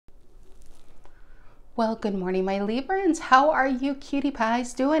Well, good morning, my Librans. How are you cutie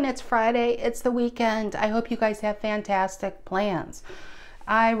pies doing? It's Friday. It's the weekend. I hope you guys have fantastic plans.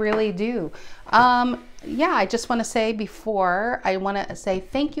 I really do. Yeah, I just want to say before, I want to say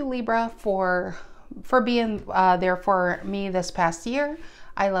thank you, Libra, for being there for me this past year.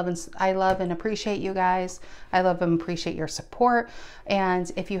 I love and appreciate you guys. I love and appreciate your support. And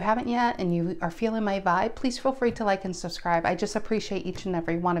if you haven't yet and you are feeling my vibe, please feel free to like and subscribe. I just appreciate each and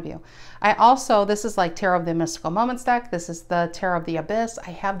every one of you. I also, this is like Tarot of the Mystical Moments deck. This is the Tarot of the Abyss.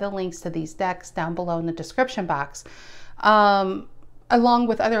 I have the links to these decks down below in the description box. Along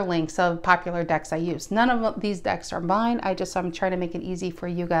with other links of popular decks I use. None of these decks are mine. I'm trying to make it easy for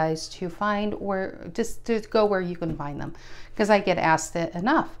you guys to find, or just to go where you can find them, because I get asked it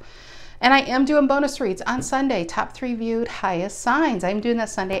enough. And I am doing bonus reads on Sunday, top 3 viewed highest signs. I'm doing that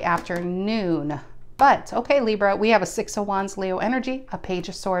Sunday afternoon. But okay, Libra, we have a 6 of Wands, Leo energy, a Page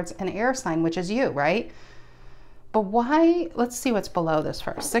of Swords, an air sign, which is you, right? But why? Let's see what's below this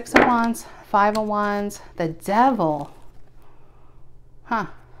first. 6 of Wands, 5 of Wands, the Devil. Huh.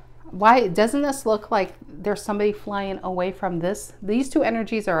 Why doesn't this look like there's somebody flying away from this? These two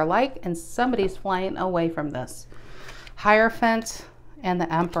energies are alike and somebody's flying away from this. Hierophant and the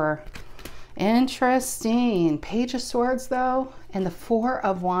Emperor. Interesting. Page of Swords though, and the 4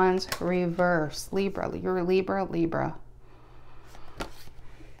 of Wands reverse. Libra, you're Libra.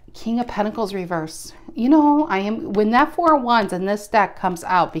 King of Pentacles reverse. You know, when that 4 of Wands in this deck comes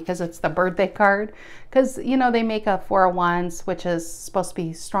out, because it's the birthday card, because, you know, they make a 4 of Wands, which is supposed to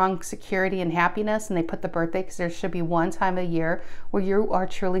be strong security and happiness, and they put the birthday, because there should be one time a year where you are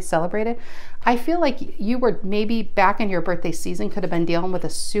truly celebrated. I feel like you were maybe back in your birthday season, could have been dealing with a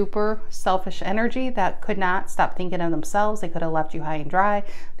super selfish energy that could not stop thinking of themselves. They could have left you high and dry.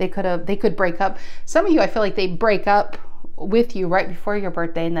 They could break up. Some of you, I feel like they break up with you right before your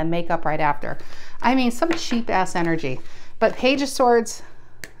birthday and then make up right after. I mean, some cheap ass energy. But Page of Swords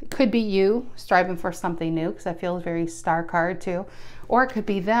could be you striving for something new, because I feel a very star card too. Or it could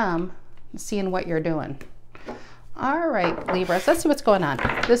be them seeing what you're doing. All right, Libras, let's see what's going on.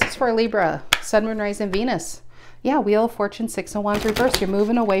 This is for Libra, Sun, Moon, Rising, Venus. Yeah, Wheel of Fortune, 6 of Wands reverse. You're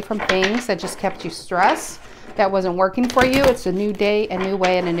moving away from things that just kept you stressed, that wasn't working for you. It's a new day, a new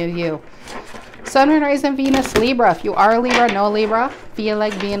way, and a new you. Sun, Moon, Rising, Venus, Libra. If you are a Libra, no Libra, feel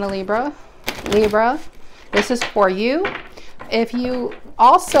like being a Libra. Libra, this is for you. If you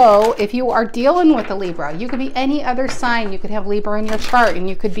are dealing with a Libra, you could be any other sign. You could have Libra in your chart, and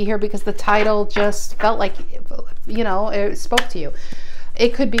you could be here because the title just felt like, you know, it spoke to you.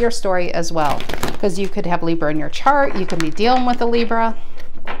 It could be your story as well, because you could have Libra in your chart. You could be dealing with a Libra,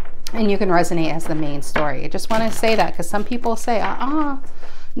 and you can resonate as the main story. I just want to say that, because some people say,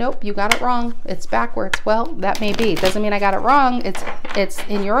 nope, you got it wrong. It's backwards. Well, that may be. Doesn't mean I got it wrong. It's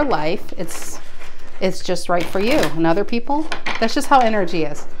in your life. It's just right for you. And other people, that's just how energy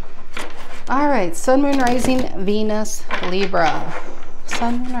is. All right, Sun, Moon, Rising, Venus, Libra.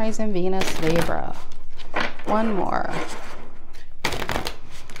 Sun, Moon, Rising, Venus, Libra. One more.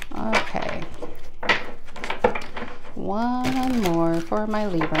 Okay. One more for my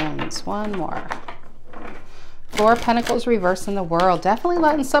Librans. One more. 4 of Pentacles reverse in the World. Definitely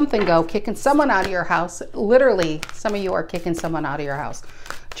letting something go, kicking someone out of your house. Literally, some of you are kicking someone out of your house.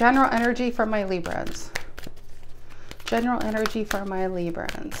 General energy for my Librans. General energy for my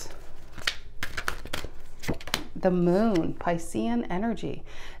Librans. The Moon, Piscean energy.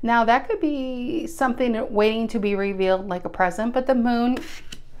 Now that could be something waiting to be revealed, like a present, but the Moon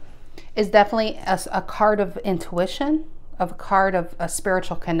is definitely a card of intuition, of a card of a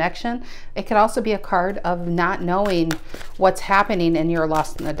spiritual connection. It could also be a card of not knowing what's happening and you're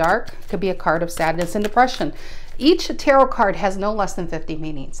lost in the dark. It could be a card of sadness and depression. Each tarot card has no less than 50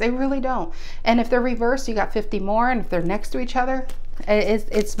 meanings. They really don't. And if they're reversed, you got 50 more. And if they're next to each other,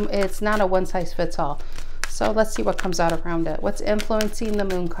 it's not a one size fits all. So let's see what comes out around it. What's influencing the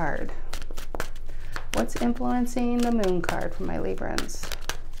Moon card? What's influencing the Moon card for my Librans?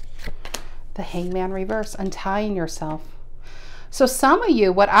 The Hangman reverse, untying yourself. So some of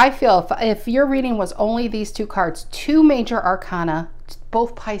you, what I feel, if your reading was only these 2 cards, 2 major arcana,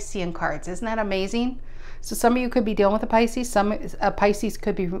 both Piscean cards, isn't that amazing? So some of you could be dealing with a Pisces, some Pisces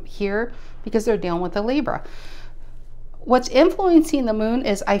could be here because they're dealing with a Libra. What's influencing the Moon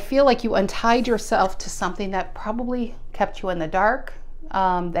is, I feel like you untied yourself to something that probably kept you in the dark,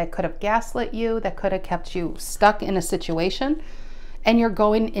 that could have gaslit you, that could have kept you stuck in a situation, and you're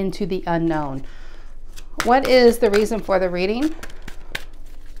going into the unknown. What is the reason for the reading?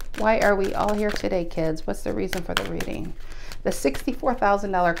 Why are we all here today, kids? What's the reason for the reading? The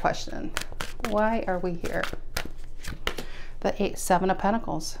 $64,000 question. Why are we here? The Seven of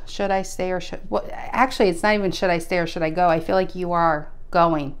Pentacles. Should I stay or should... Well, actually, it's not even should I stay or should I go. I feel like you are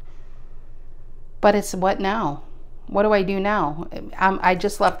going. But it's what now? What do I do now? I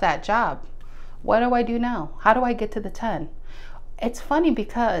just left that job. What do I do now? How do I get to the 10? It's funny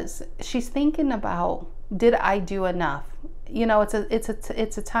because she's thinking about, did I do enough? You know, it's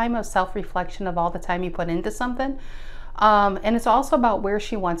a time of self-reflection of all the time you put into something. And it's also about where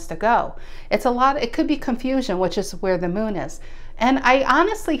she wants to go. It's a lot, it could be confusion, which is where the moon is. And I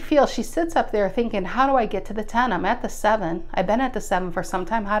honestly feel she sits up there thinking, how do I get to the 10? I'm at the 7. I've been at the 7 for some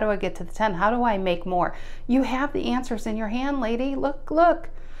time. How do I get to the 10? How do I make more? You have the answers in your hand, lady. Look, look.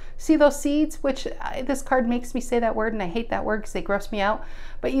 See those seeds? Which this card makes me say that word, and I hate that word because they gross me out.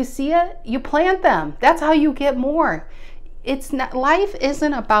 But you see it? You plant them. That's how you get more. It's not, life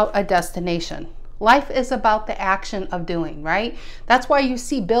isn't about a destination. Life is about the action of doing, right? That's why you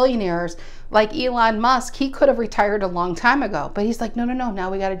see billionaires like Elon Musk. He could have retired a long time ago, but he's like, no, no, no,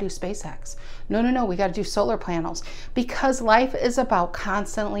 now we got to do SpaceX. No, no, no, we got to do solar panels. Because life is about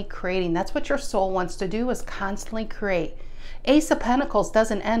constantly creating. That's what your soul wants to do, is constantly create. Ace of Pentacles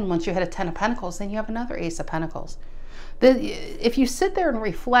doesn't end once you hit a 10 of Pentacles, then you have another Ace of Pentacles. If you sit there and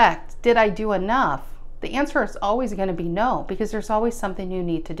reflect, did I do enough? The answer is always going to be no, because there's always something you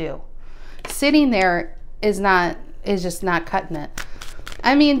need to do. Sitting there is just not cutting it.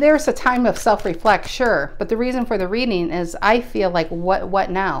 I mean, there's a time of self-reflect, sure, but the reason for the reading is I feel like, what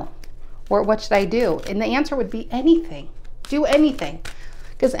now? Or what should I do? And the answer would be anything. Do anything,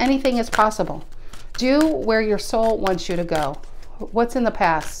 because anything is possible. Do where your soul wants you to go. What's in the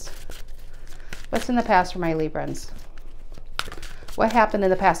past? What's in the past for my Librans? What happened in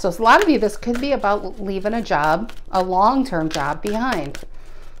the past? So a lot of you, this could be about leaving a job, a long-term job behind.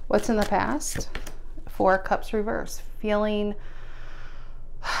 What's in the past? 4 of Cups reverse. Feeling,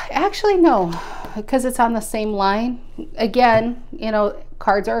 actually no, because it's on the same line. Again, you know,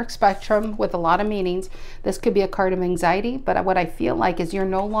 cards are a spectrum with a lot of meanings. This could be a card of anxiety, but what I feel like is you're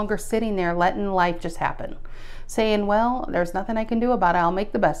no longer sitting there letting life just happen. Saying, well, there's nothing I can do about it. I'll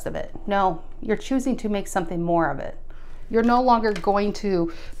make the best of it. No, you're choosing to make something more of it. You're no longer going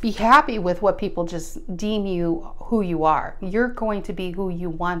to be happy with what people just deem you who you are. You're going to be who you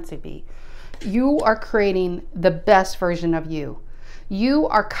want to be. You are creating the best version of you. You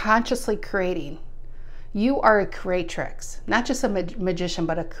are consciously creating. You are a creatrix, not just a magician,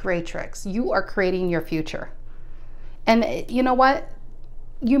 but a creatrix. You are creating your future. And you know what?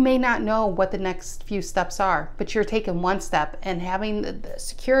 You may not know what the next few steps are, but you're taking one step and having the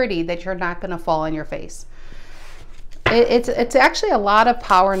security that you're not going to fall on your face. It's actually a lot of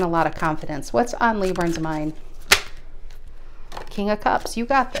power and a lot of confidence. What's on Libran's mind? King of Cups. You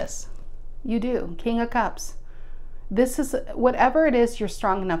got this. You do. King of Cups. This is, whatever it is, you're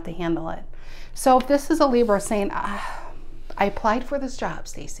strong enough to handle it. So if this is a Libra saying, I applied for this job,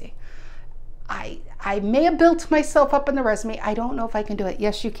 Stacy. I may have built myself up in the resume. I don't know if I can do it.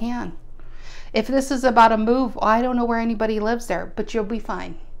 Yes, you can. If this is about a move, well, I don't know where anybody lives there, but you'll be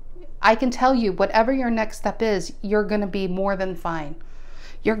fine. I can tell you, whatever your next step is, you're going to be more than fine.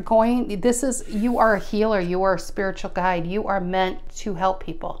 You are a healer. You are a spiritual guide. You are meant to help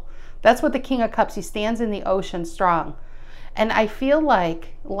people. That's what the King of Cups, he stands in the ocean strong. And I feel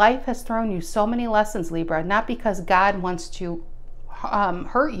like life has thrown you so many lessons, Libra, not because God wants to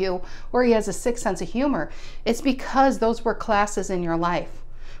hurt you or he has a sick sense of humor. It's because those were classes in your life.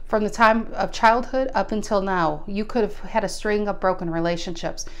 From the time of childhood up until now, you could have had a string of broken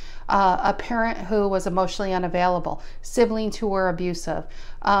relationships. A parent who was emotionally unavailable, siblings who were abusive,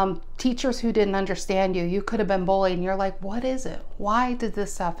 teachers who didn't understand you. You could have been bullied and you're like, what is it? Why did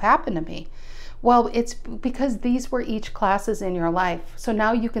this stuff happen to me? Well, it's because these were each classes in your life. So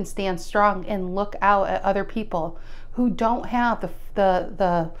now you can stand strong and look out at other people who don't have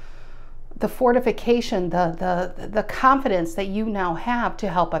the fortification, the confidence that you now have to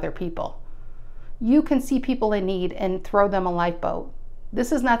help other people. You can see people in need and throw them a lifeboat.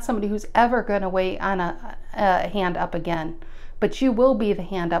 This is not somebody who's ever going to wait on a hand up again, but you will be the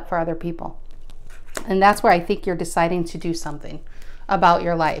hand up for other people. And that's where I think you're deciding to do something about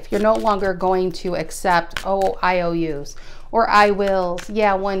your life. You're no longer going to accept, oh, IOUs or I wills.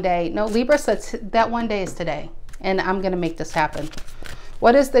 Yeah, one day. No, Libra says that one day is today, and I'm going to make this happen.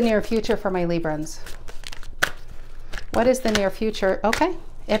 What is the near future for my Librans? What is the near future? Okay,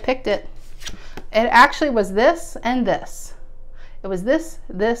 it picked it. It actually was this and this. It was this,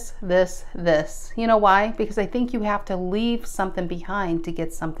 this, this, this. You know why? Because I think you have to leave something behind to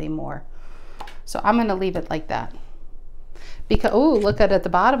get something more. So I'm going to leave it like that. Because, oh, look at the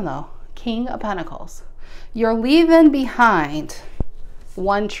bottom though. King of Pentacles. You're leaving behind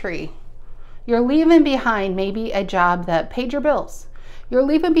one tree. You're leaving behind maybe a job that paid your bills. You're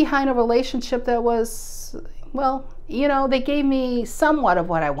leaving behind a relationship that was, well, you know, they gave me somewhat of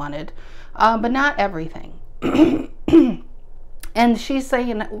what I wanted, but not everything. And she's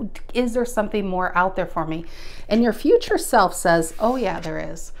saying, is there something more out there for me? And your future self says, oh yeah, there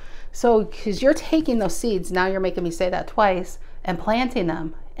is. So, because you're taking those seeds, now you're making me say that twice, and planting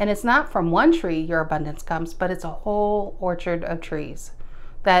them. And it's not from one tree your abundance comes, but it's a whole orchard of trees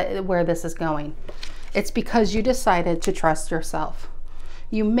where this is going. It's because you decided to trust yourself.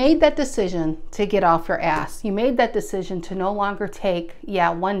 You made that decision to get off your ass. You made that decision to no longer take, yeah,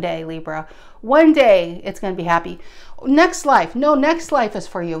 one day, Libra. One day it's going to be happy. Next life. No, next life is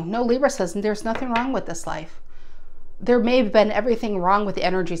for you. No, Libra says there's nothing wrong with this life. There may have been everything wrong with the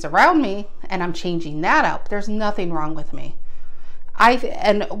energies around me, and I'm changing that out. There's nothing wrong with me.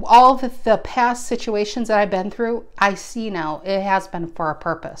 And all of the past situations that I've been through, I see now it has been for a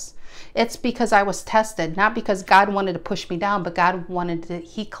purpose. It's because I was tested, not because God wanted to push me down, but God wanted to,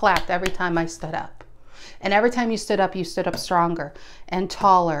 he clapped every time I stood up. And every time you stood up stronger and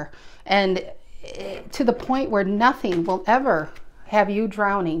taller, and to the point where nothing will ever have you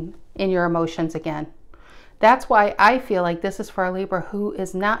drowning in your emotions again. That's why I feel like this is for a Libra who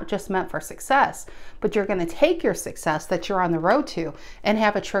is not just meant for success, but you're going to take your success that you're on the road to and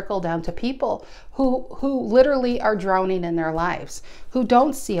have it trickle down to people who literally are drowning in their lives, who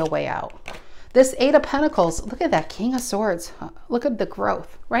don't see a way out. This Eight of Pentacles, look at that King of Swords. Look at the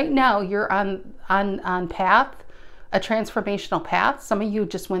growth. Right now you're on path, a transformational path. Some of you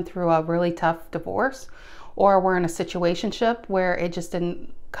just went through a really tough divorce, or were in a situationship where it just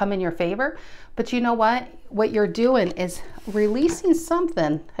didn't come in your favor. But you know what? What you're doing is releasing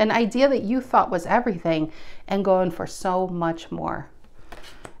something, an idea that you thought was everything, and going for so much more.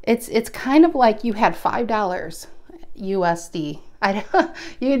 It's kind of like you had $5 USD.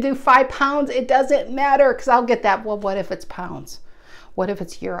 You can do 5 pounds. It doesn't matter, because I'll get that. Well, what if it's pounds? What if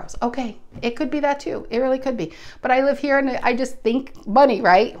it's euros? Okay, it could be that too. It really could be. But I live here and I just think money,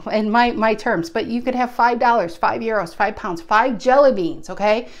 right? In my terms. But you could have $5, 5 euros, 5 pounds, 5 jelly beans,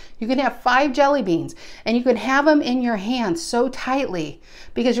 okay? You can have 5 jelly beans, and you can have them in your hand so tightly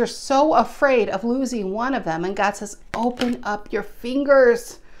because you're so afraid of losing one of them. And God says, open up your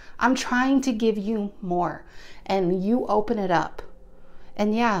fingers. I'm trying to give you more. And you open it up.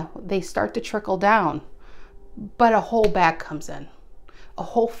 And yeah, they start to trickle down, but a whole bag comes in. A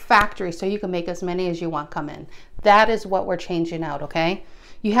whole factory, so you can make as many as you want come in. That is what we're changing out, okay?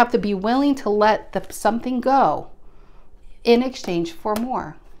 You have to be willing to let something go in exchange for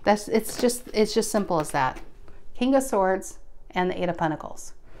more. It's just simple as that. King of Swords and the Eight of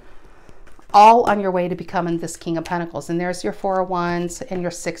Pentacles. All on your way to becoming this King of Pentacles. And there's your Four of Wands and your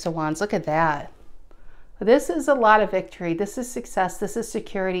Six of Wands. Look at that. This is a lot of victory. This is success. This is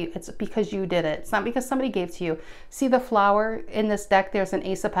security. It's because you did it. It's not because somebody gave to you. See the flower in this deck? There's an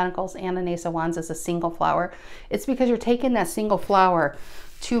Ace of Pentacles and an Ace of Wands as a single flower. It's because you're taking that single flower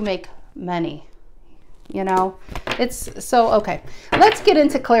to make many. You know? It's so, okay. Let's get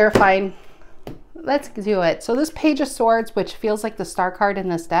into clarifying. Let's do it. So this Page of Swords, which feels like the star card in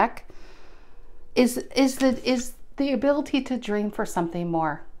this deck, is the ability to dream for something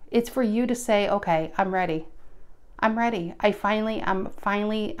more. It's for you to say, okay, I'm ready. I'm ready.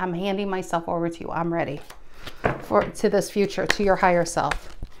 I'm handing myself over to you. I'm ready to this future, to your higher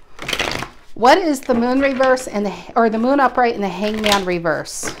self. What is the Moon reverse or the Moon upright and the Hangman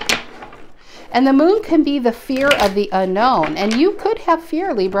reverse? And the Moon can be the fear of the unknown. And you could have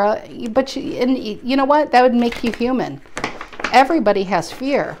fear, Libra, but you know what? That would make you human. Everybody has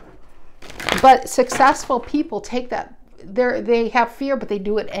fear. But successful people take that. They have fear, but they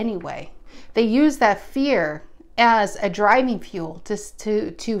do it anyway. They use that fear as a driving fuel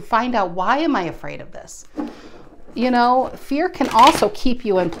to find out, why am I afraid of this? You know, fear can also keep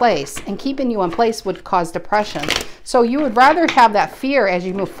you in place, and keeping you in place would cause depression. So you would rather have that fear as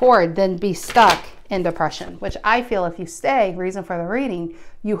you move forward than be stuck in depression, which I feel if you stay, reason for the reading,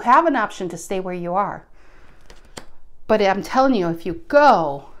 you have an option to stay where you are. But I'm telling you, if you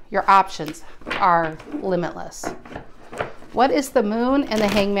go, your options are limitless. What is the Moon and the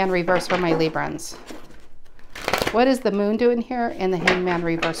Hangman reverse for my Librans? What is the Moon doing here and the Hangman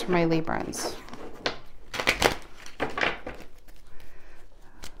reverse for my Librans?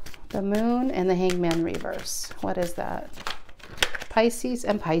 The Moon and the Hangman reverse. What is that? Pisces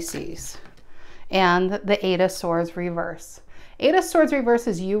and Pisces. And the Eight of Swords reverse. Eight of Swords reverse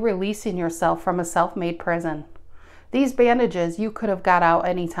is you releasing yourself from a self-made prison. These bandages, you could have got out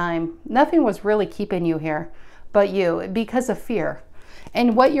anytime. Nothing was really keeping you here but you, because of fear.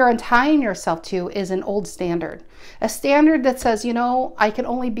 And what you're untying yourself to is an old standard. A standard that says, you know, I can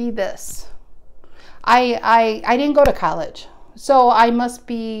only be this. I didn't go to college, so I must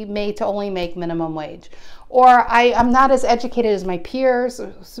be made to only make minimum wage. Or I'm not as educated as my peers,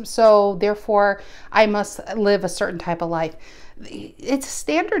 so therefore I must live a certain type of life. It's a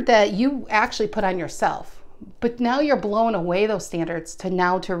standard that you actually put on yourself. But now you're blowing away those standards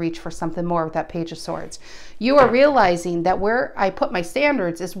to reach for something more with that Page of Swords. You are realizing that where I put my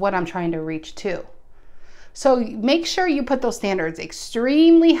standards is what I'm trying to reach to. So make sure you put those standards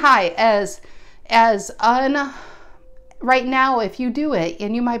extremely high right now. If you do it,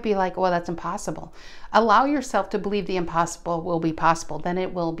 and you might be like, well, that's impossible. Allow yourself to believe the impossible will be possible. Then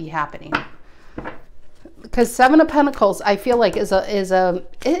it will be happening. Because Seven of Pentacles, I feel like it's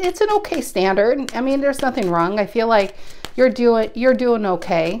an okay standard. I mean, there's nothing wrong. I feel like you're doing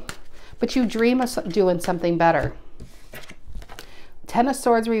okay, but you dream of doing something better. Ten of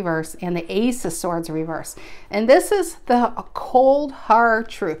Swords reverse and the Ace of Swords reverse. And this is the cold, hard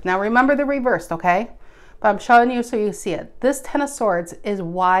truth. Now remember the reverse, okay? But I'm showing you so you see it. This Ten of Swords is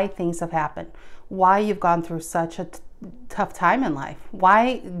why things have happened. Why you've gone through such a tough time in life.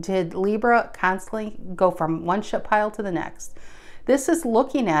 Why did Libra constantly go from one shit pile to the next? This is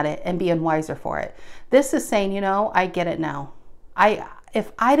looking at it and being wiser for it. This is saying, you know, I get it now.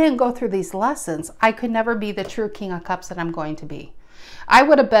 If I didn't go through these lessons, I could never be the true King of Cups that I'm going to be. I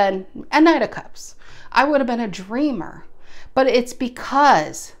would have been a Knight of Cups. I would have been a dreamer. But it's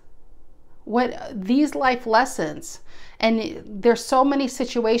because these life lessons, and there's so many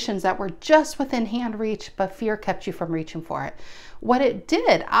situations that were just within hand reach, but fear kept you from reaching for it. What it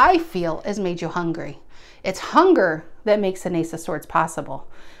did, I feel, is made you hungry. It's hunger that makes an Ace of Swords possible.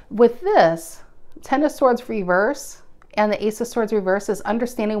 With this, Ten of Swords reverse and the Ace of Swords reverse is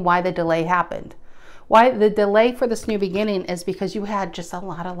understanding why the delay happened. Why the delay for this new beginning is because you had just a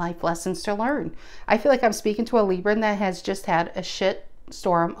lot of life lessons to learn. I feel like I'm speaking to a Libran that has just had a shit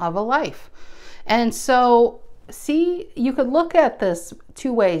storm of a life. And so, see, you could look at this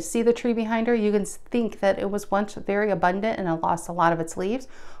two ways. See the tree behind her? You can think that it was once very abundant and it lost a lot of its leaves.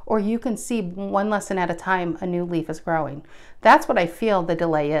 Or you can see one lesson at a time, a new leaf is growing. That's what I feel the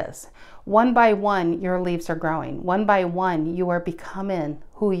delay is. One by one, your leaves are growing. One by one, you are becoming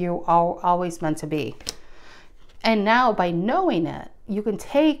who you are always meant to be. And now by knowing it, you can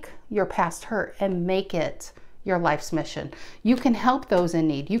take your past hurt and make it your life's mission. You can help those in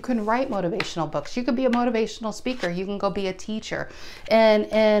need. You can write motivational books. You could be a motivational speaker. You can go be a teacher.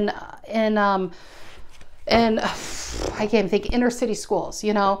 And I can't think, inner city schools,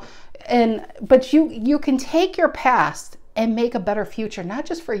 you know. But you can take your past and make a better future, not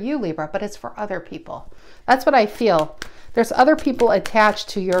just for you, Libra, but it's for other people. That's what I feel. There's other people attached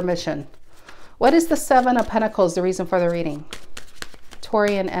to your mission. What is the Seven of Pentacles, the reason for the reading?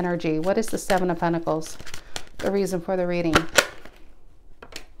 Taurian energy. What is the Seven of Pentacles? The reason for the reading.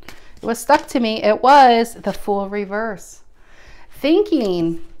 It was stuck to me. It was the Fool reverse.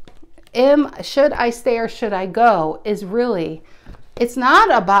 Thinking, should I stay or should I go, is really, it's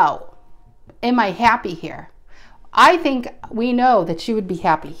not about, am I happy here? I think we know that you would be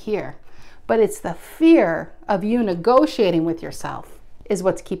happy here, but it's the fear of you negotiating with yourself is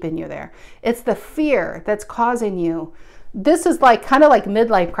what's keeping you there. It's the fear that's causing you. This is like kind of like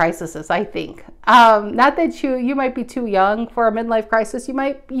midlife crises, I think. Not that you might be too young for a midlife crisis.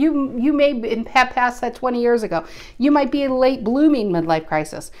 You may have passed that 20 years ago. You might be a late blooming midlife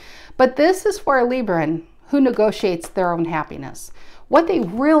crisis. But this is for a Libran who negotiates their own happiness. What they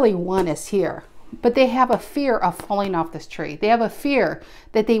really want is here. But they have a fear of falling off this tree. They have a fear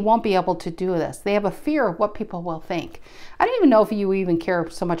that they won't be able to do this. They have a fear of what people will think. I don't even know if you even care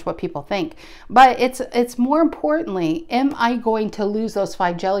so much what people think. But it's more importantly, am I going to lose those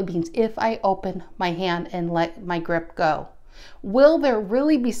 5 jelly beans if I open my hand and let my grip go? Will there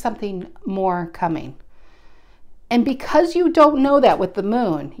really be something more coming? And because you don't know that with the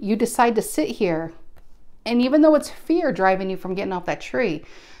moon, you decide to sit here. And even though it's fear driving you from getting off that tree,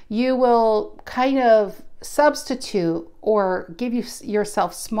 you will kind of substitute or give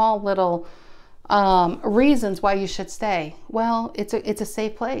yourself small little reasons why you should stay. Well, it's a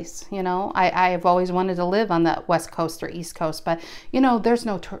safe place. You know, I have always wanted to live on the West Coast or East Coast, but you know, there's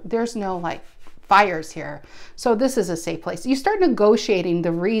no like fires here. So this is a safe place. You start negotiating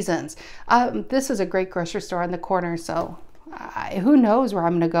the reasons. This is a great grocery store on the corner, so who knows where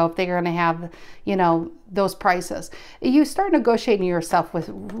I'm going to go if they're going to have, you know, those prices. You start negotiating yourself with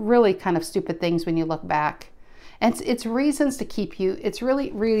really kind of stupid things when you look back. And it's reasons to keep you, it's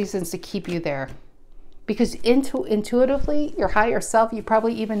really reasons to keep you there. Because intuitively, your higher self, you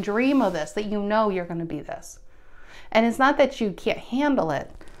probably even dream of this, that you know you're going to be this. And it's not that you can't handle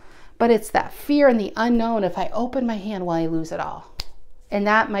it, but it's that fear and the unknown. If I open my hand, will I lose it all? And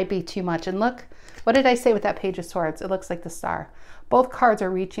that might be too much. And look, What did I say with that Page of Swords? It looks like the Star. Both cards are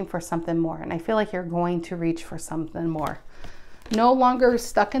reaching for something more, and I feel like you're going to reach for something more. No longer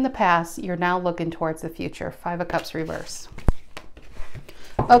stuck in the past, you're now looking towards the future. 5 of Cups reverse.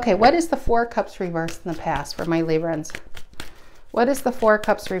 Okay, what is the 4 of Cups reverse in the past for my Librans? What is the 4 of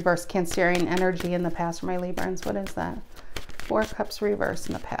Cups reverse Cancerian energy in the past for my Librans? What is that? 4 of Cups reverse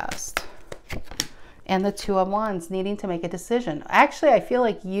in the past. And the 2 of Wands, needing to make a decision. Actually, I feel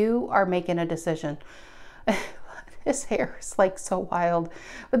like you are making a decision. His hair is like so wild.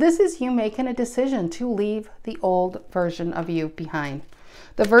 But this is you making a decision to leave the old version of you behind.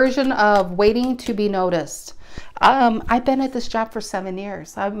 The version of waiting to be noticed. I've been at this job for 7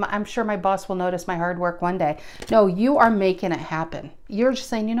 years. I'm sure my boss will notice my hard work one day. No, you are making it happen. You're just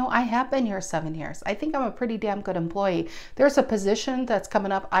saying, you know, I have been here 7 years. I think I'm a pretty damn good employee. There's a position that's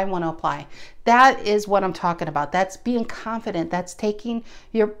coming up. I want to apply. That is what I'm talking about. That's being confident. That's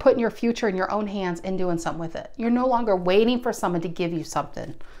you're putting your future in your own hands and doing something with it. You're no longer waiting for someone to give you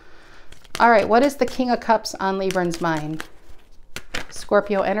something. All right, what is the King of Cups on Libran's mind?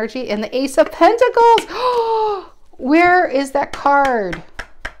 Scorpio energy and the Ace of Pentacles. Where is that card?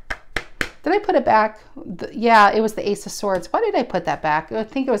 Did I put it back? Yeah, it was the Ace of Swords. Why did I put that back? I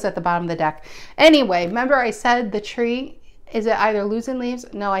think it was at the bottom of the deck. Anyway, remember I said the tree, is it either losing leaves?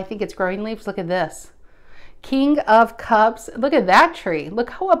 No, I think it's growing leaves. Look at this. King of Cups. Look at that tree. Look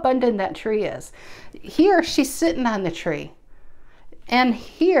how abundant that tree is. Here, she's sitting on the tree. And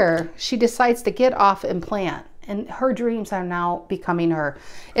here, she decides to get off and plant. And her dreams are now becoming her.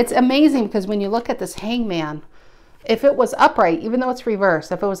 It's amazing because when you look at this Hangman, if it was upright, even though it's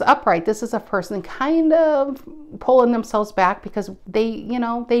reversed, if it was upright, this is a person kind of pulling themselves back because they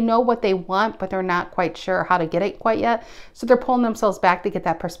know what they want, but they're not quite sure how to get it quite yet. So they're pulling themselves back to get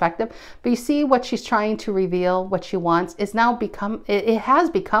that perspective. But you see what she's trying to reveal, what she wants, is now it has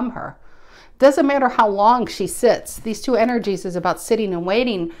become her. Doesn't matter how long she sits. These two energies is about sitting and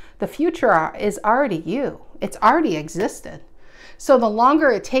waiting. The future is already you. It's already existed. So the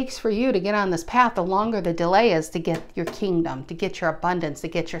longer it takes for you to get on this path, the longer the delay is to get your kingdom, to get your abundance, to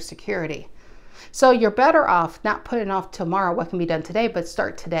get your security. So you're better off not putting off tomorrow what can be done today, but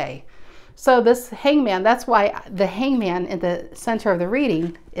start today. So this Hangman, that's why the Hangman in the center of the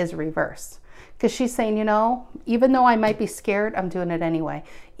reading is reversed. Because she's saying, you know, even though I might be scared, I'm doing it anyway.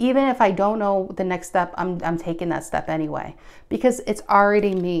 Even if I don't know the next step, I'm taking that step anyway. Because it's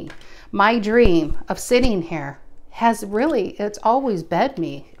already me. My dream of sitting here it's always been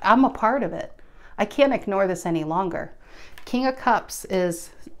me. I'm a part of it. I can't ignore this any longer. King of Cups is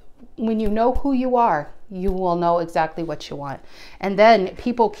when you know who you are, you will know exactly what you want. And then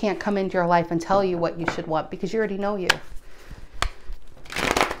people can't come into your life and tell you what you should want because you already know you.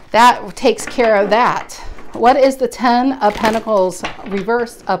 That takes care of that. What is the 10 of Pentacles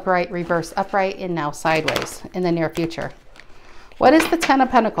reversed, upright, and now sideways in the near future? What is the 10 of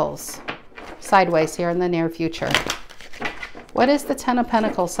Pentacles sideways here in the near future? What is the 10 of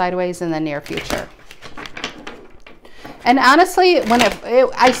Pentacles sideways in the near future? And honestly, when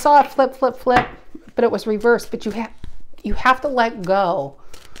I saw it flip, but it was reversed, but you have to let go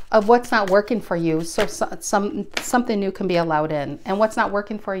of what's not working for you so something new can be allowed in. And what's not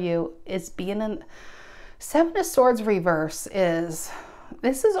working for you is being in... 7 of Swords reverse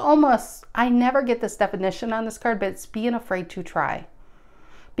this is almost, I never get this definition on this card, but it's being afraid to try.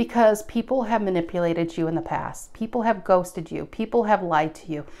 Because people have manipulated you in the past. People have ghosted you. People have lied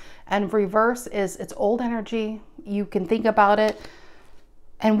to you. And reverse it's old energy. You can think about it.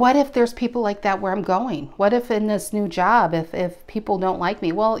 And what if there's people like that where I'm going? What if in this new job, if people don't like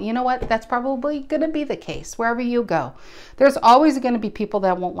me? Well, you know what? That's probably going to be the case wherever you go. There's always going to be people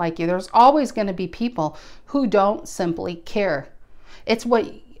that won't like you. There's always going to be people who don't simply care. It's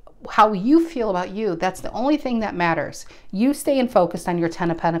how you feel about you. That's the only thing that matters. You staying focused on your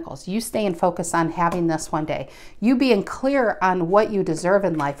 10 of Pentacles. You staying focused on having this one day. You being clear on what you deserve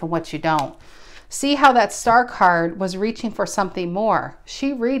in life and what you don't. See how that Star card was reaching for something more.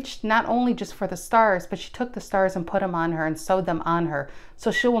 She reached not only just for the stars, but she took the stars and put them on her and sewed them on her.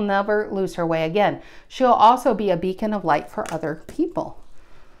 So she will never lose her way again. She'll also be a beacon of light for other people.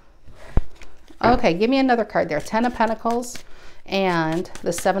 Okay, give me another card there. 10 of Pentacles and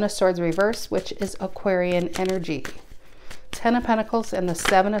the 7 of Swords reverse, which is Aquarian energy. 10 of Pentacles and the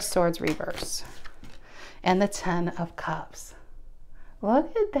 7 of Swords reverse. And the 10 of Cups.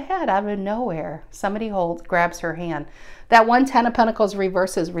 Look at that out of nowhere. Somebody grabs her hand. That one 10 of Pentacles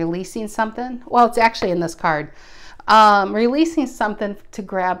reverse is releasing something. Well, it's actually in this card. Releasing something to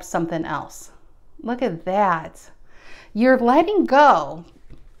grab something else. Look at that. You're letting go.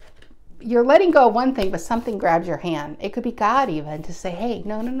 You're letting go of one thing, but something grabs your hand. It could be God even to say, hey,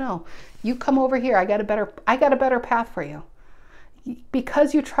 no. You come over here. I got a better path for you.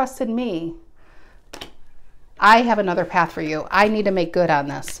 Because you trusted me, I have another path for you. I need to make good on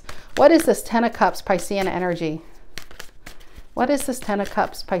this. What is this 10 of Cups Piscean energy? What is this 10 of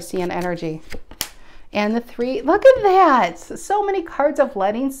Cups Piscean energy? And the 3, look at that. So many cards of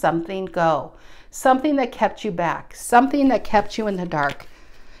letting something go. Something that kept you back. Something that kept you in the dark.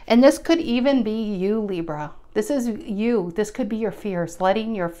 And this could even be you, Libra. This is you. This could be your fears.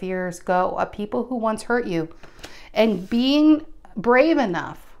 Letting your fears go of people who once hurt you. And being brave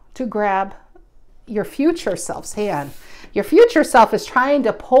enough to grab your future self's hand. Your future self is trying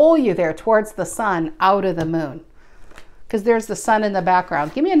to pull you there towards the sun out of the moon. Because there's the sun in the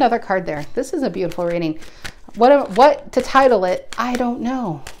background. Give me another card there. This is a beautiful reading. What to title it, I don't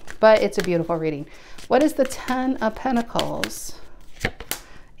know. But it's a beautiful reading. What is the 10 of Pentacles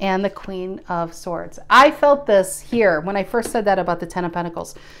and the Queen of Swords? I felt this here when I first said that about the 10 of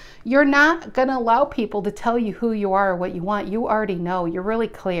Pentacles. You're not going to allow people to tell you who you are or what you want. You already know. You're really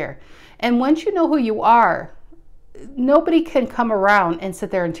clear. And once you know who you are, nobody can come around and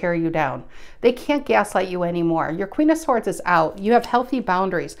sit there and tear you down. They can't gaslight you anymore. Your Queen of Swords is out. You have healthy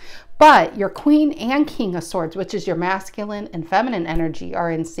boundaries. But your Queen and King of Swords, which is your masculine and feminine energy,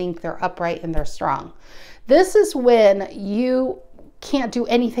 are in sync. They're upright and they're strong. This is when you can't do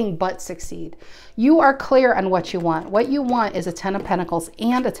anything but succeed. You are clear on what you want. What you want is a 10 of Pentacles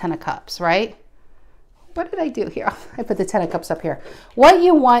and a 10 of Cups, right? What did I do here? I put the 10 of Cups up here. What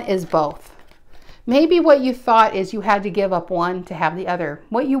you want is both. Maybe what you thought is you had to give up one to have the other.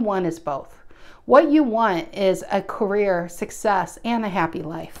 What you want is both. What you want is a career, success, and a happy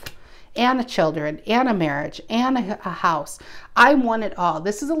life, and a children, and a marriage, and a house. I want it all.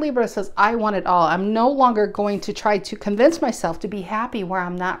 This is a Libra that says, I want it all. I'm no longer going to try to convince myself to be happy where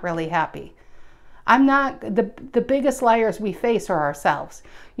I'm not really happy. I'm not, the biggest liars we face are ourselves.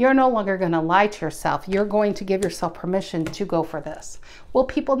 You're no longer going to lie to yourself. You're going to give yourself permission to go for this. Will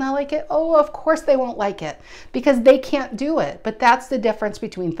people not like it? Oh, of course they won't like it because they can't do it. But that's the difference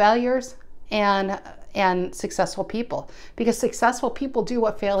between failures and successful people, because successful people do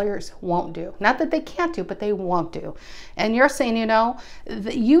what failures won't do. Not that they can't do, but they won't do. And you're saying, you know,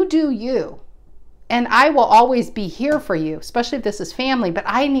 you do you, and I will always be here for you, especially if this is family, but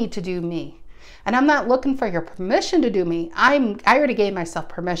I need to do me. And I'm not looking for your permission to do me. I already gave myself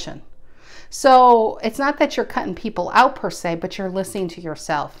permission. So it's not that you're cutting people out per se, but you're listening to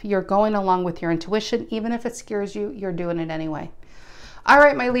yourself. You're going along with your intuition. Even if it scares you, you're doing it anyway. All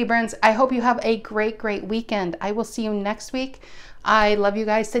right, my Librans, I hope you have a great, great weekend. I will see you next week. I love you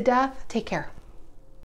guys to death. Take care.